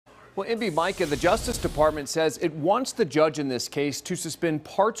Well, MB Micah, the Justice Department says it wants the judge in this case to suspend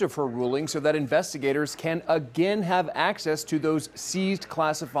parts of her ruling so that investigators can again have access to those seized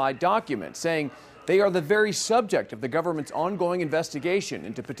classified documents, saying they are the very subject of the government's ongoing investigation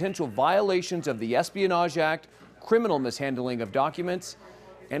into potential violations of the Espionage Act, criminal mishandling of documents,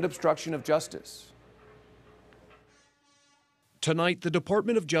 and obstruction of justice. Tonight, the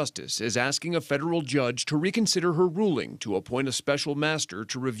Department of Justice is asking a federal judge to reconsider her ruling to appoint a special master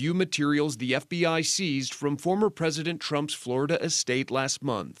to review materials the FBI seized from former President Trump's Florida estate last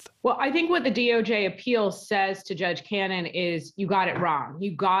month. Well, I think what the DOJ appeal says to Judge Cannon is you got it wrong.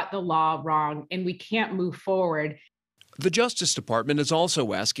 You got the law wrong, and we can't move forward. The Justice Department is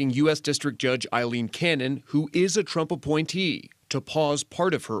also asking U.S. District Judge Eileen Cannon, who is a Trump appointee, to pause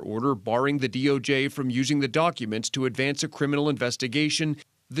part of her order barring the DOJ from using the documents to advance a criminal investigation,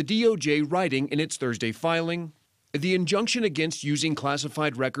 the DOJ writing in its Thursday filing, the injunction against using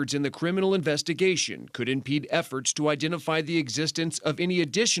classified records in the criminal investigation could impede efforts to identify the existence of any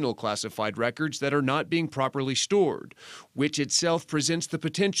additional classified records that are not being properly stored, which itself presents the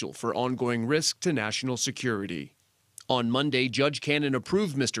potential for ongoing risk to national security. On Monday, Judge Cannon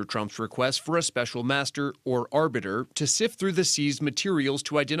approved Mr. Trump's request for a special master, or arbiter, to sift through the seized materials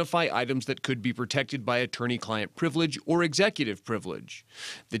to identify items that could be protected by attorney-client privilege or executive privilege.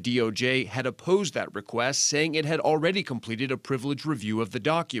 The DOJ had opposed that request, saying it had already completed a privilege review of the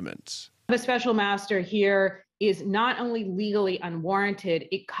documents. The special master here is not only legally unwarranted,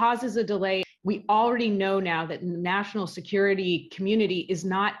 it causes a delay. We already know now that the national security community is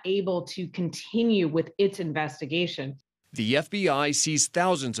not able to continue with its investigation. The FBI seized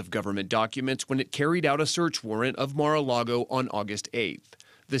thousands of government documents when it carried out a search warrant of Mar-a-Lago on August 8th.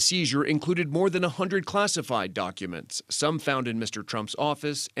 The seizure included more than 100 classified documents, some found in Mr. Trump's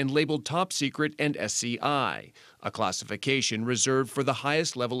office and labeled top secret and SCI, a classification reserved for the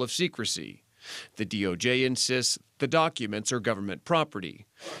highest level of secrecy. The DOJ insists the documents are government property.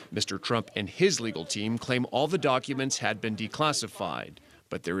 Mr. Trump and his legal team claim all the documents had been declassified,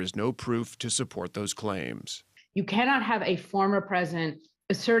 but there is no proof to support those claims. You cannot have a former president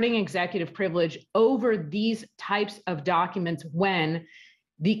asserting executive privilege over these types of documents when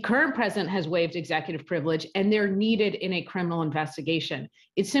the current president has waived executive privilege and they're needed in a criminal investigation.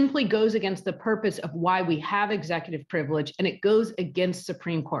 It simply goes against the purpose of why we have executive privilege, and it goes against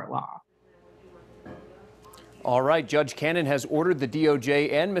Supreme Court law. All right, Judge Cannon has ordered the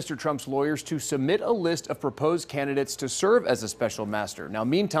DOJ and Mr. Trump's lawyers to submit a list of proposed candidates to serve as a special master. Now,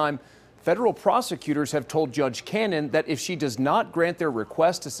 meantime, federal prosecutors have told Judge Cannon that if she does not grant their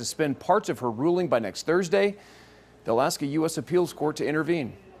request to suspend parts of her ruling by next Thursday, they'll ask a U.S. appeals court to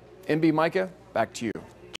intervene. MB Micah, back to you.